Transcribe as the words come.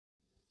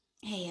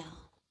Hey y'all.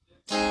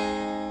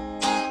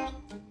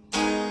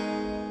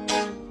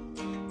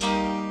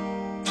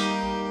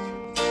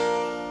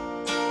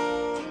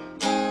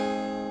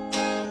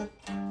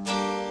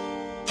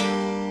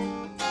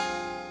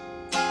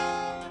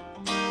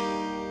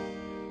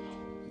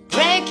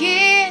 Break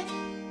it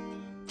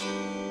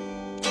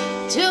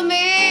to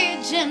me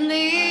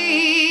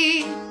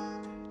gently.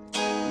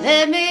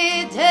 Let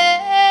me down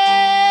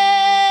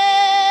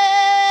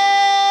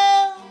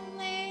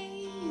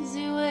the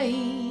easy way.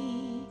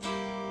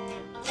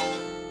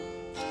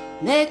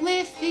 Make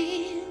me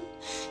feel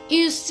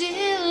you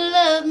still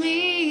love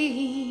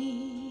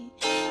me.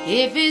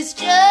 If it's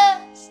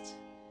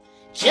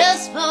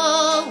just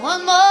for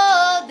one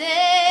more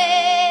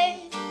day.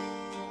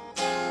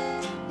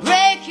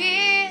 Break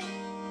it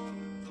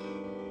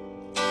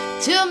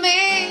to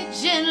me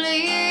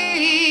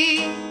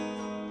gently,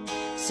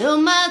 so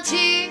my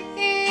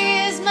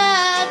tears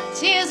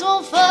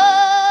won't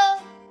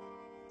fall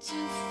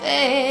too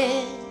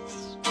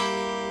fast.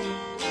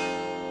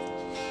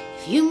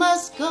 If you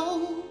must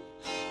go,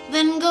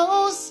 then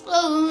go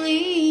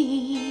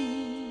slowly.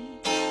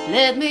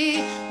 Let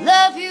me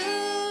love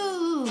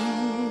you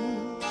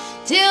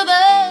till the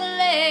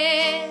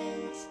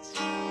last.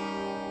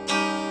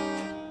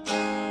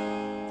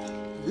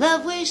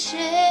 Love we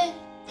shared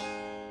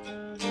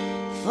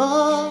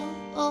for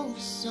oh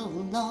so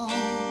long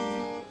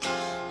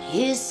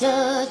is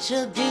such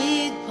a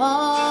big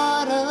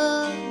part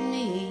of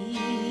me.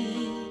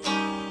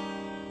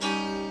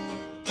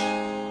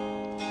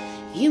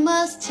 You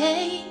must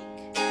take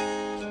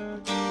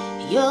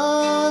your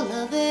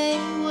love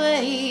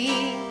away.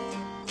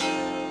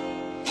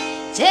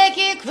 Take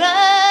it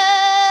gradually,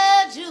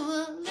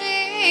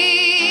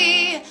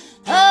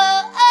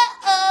 and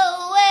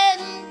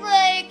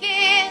break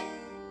it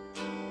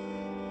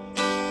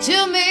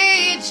to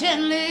me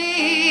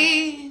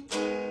gently.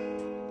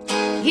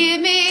 Give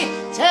me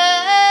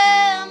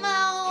time,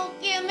 oh,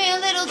 give me a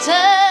little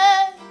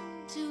time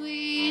to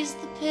ease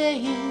the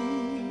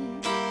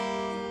pain.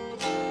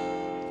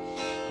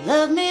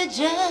 Love me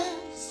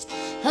just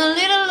a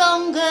little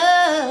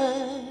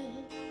longer,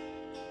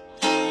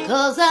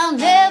 'cause I'll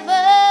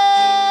never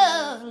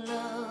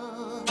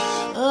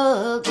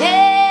love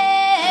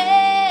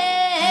again.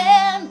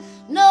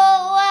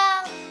 No,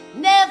 I'll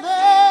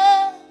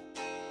never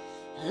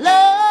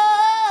love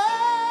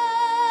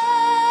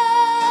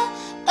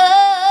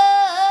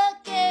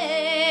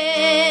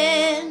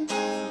again.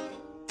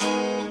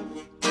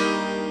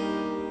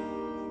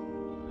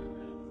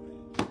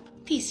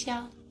 Peace,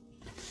 y'all.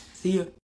 See ya.